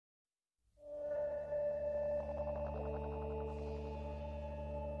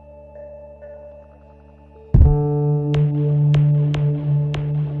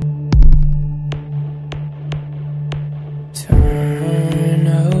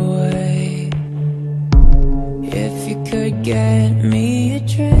Mother, get me a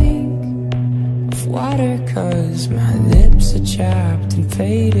drink of water, 'cause my lips are chapped and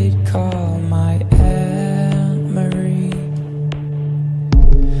faded. Call my Aunt Marie.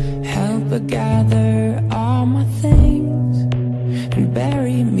 Help her gather all my things and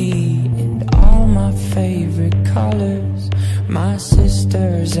bury me in all my favorite colors. My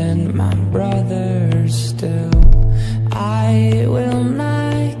sisters and my brothers still. I will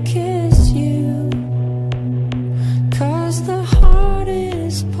not kiss you, 'cause the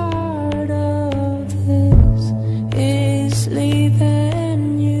hardest part of this is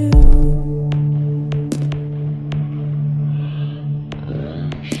leaving you.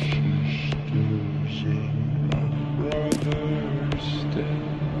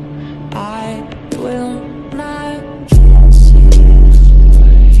 I will not kiss you.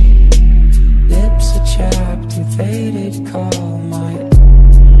 Lips are chapped and faded. Call my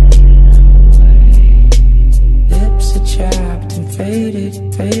lips are chapped and faded,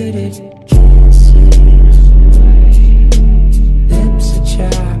 faded. Kiss you. Lips are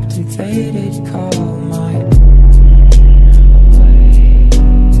chapped and faded. Call my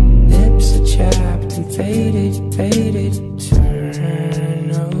lips are chapped and faded, faded. Turn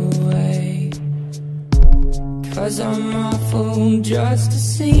away, 'cause I'm awful just to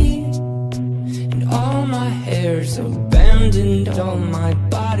see. And all my hair's abandoned, all my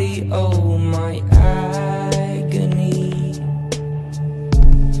body, oh my agony.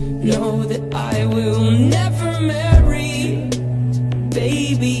 Know that I will never marry.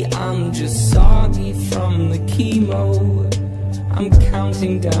 Baby, I'm just soggy from the chemo. I'm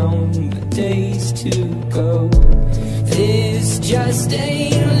counting down the days to go. This just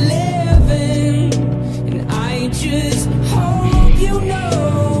ain't living, and I just hope you know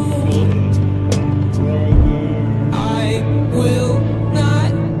I will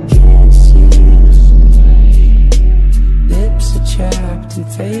not kiss you. Lips are chapped and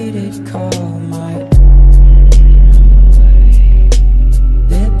faded. Call my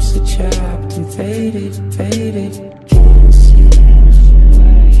lips are chapped and faded, faded. Kiss you.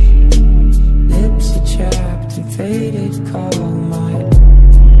 Lips are chapped and faded. Call my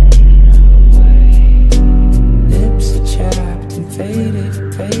lips are chapped and faded,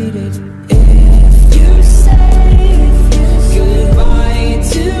 faded. If you say goodbye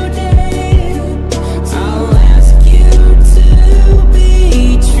today, I'll ask you to be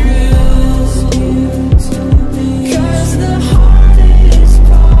true, 'cause the hardest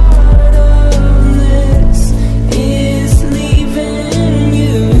part of this is leaving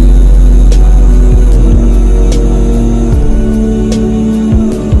you.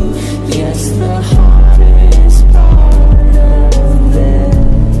 Yes, the hardest part of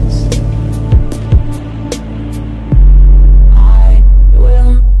this. I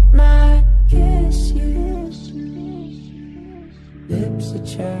will not kiss you. Lips are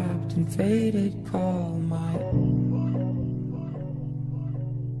chapped and faded. Call my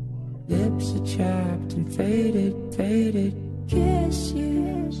lips are chapped and faded, faded. Kiss you.